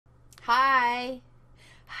Hi.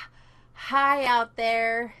 Hi out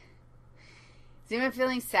there. Is anyone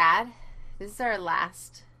feeling sad? This is our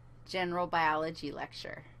last general biology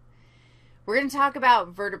lecture. We're going to talk about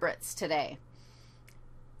vertebrates today.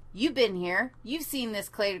 You've been here. You've seen this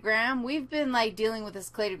cladogram. We've been dealing with this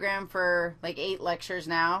cladogram for 8 lectures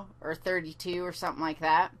now, or 32 or something like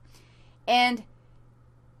that. And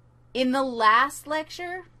in the last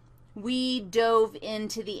lecture, we dove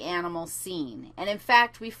into the animal scene. And in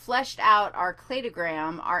fact, we fleshed out our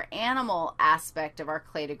cladogram, our animal aspect of our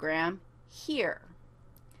cladogram here.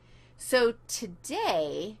 So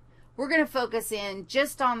today, we're going to focus in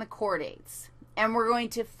just on the chordates. And we're going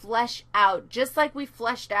to flesh out, just like we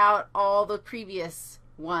fleshed out all the previous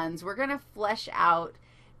ones, we're going to flesh out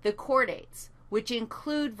the chordates, which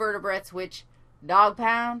include vertebrates, which, dog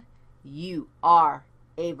pound, you are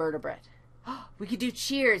a vertebrate. We could do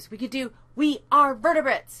cheers. We could do, we are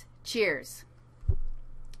vertebrates, cheers.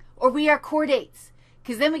 Or we are chordates,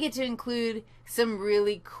 because then we get to include some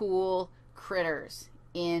really cool critters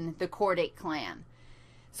in the chordate clan.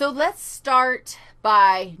 So let's start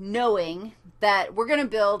by knowing that we're going to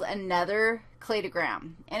build another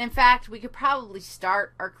cladogram. And in fact, we could probably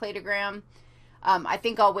start our cladogram. I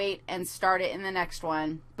think I'll wait and start it in the next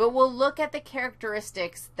one. But we'll look at the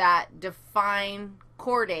characteristics that define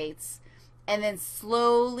chordates and then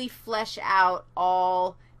slowly flesh out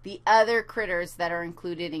all the other critters that are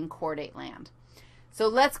included in chordate land. So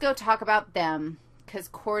let's go talk about them, because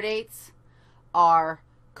chordates are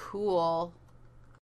cool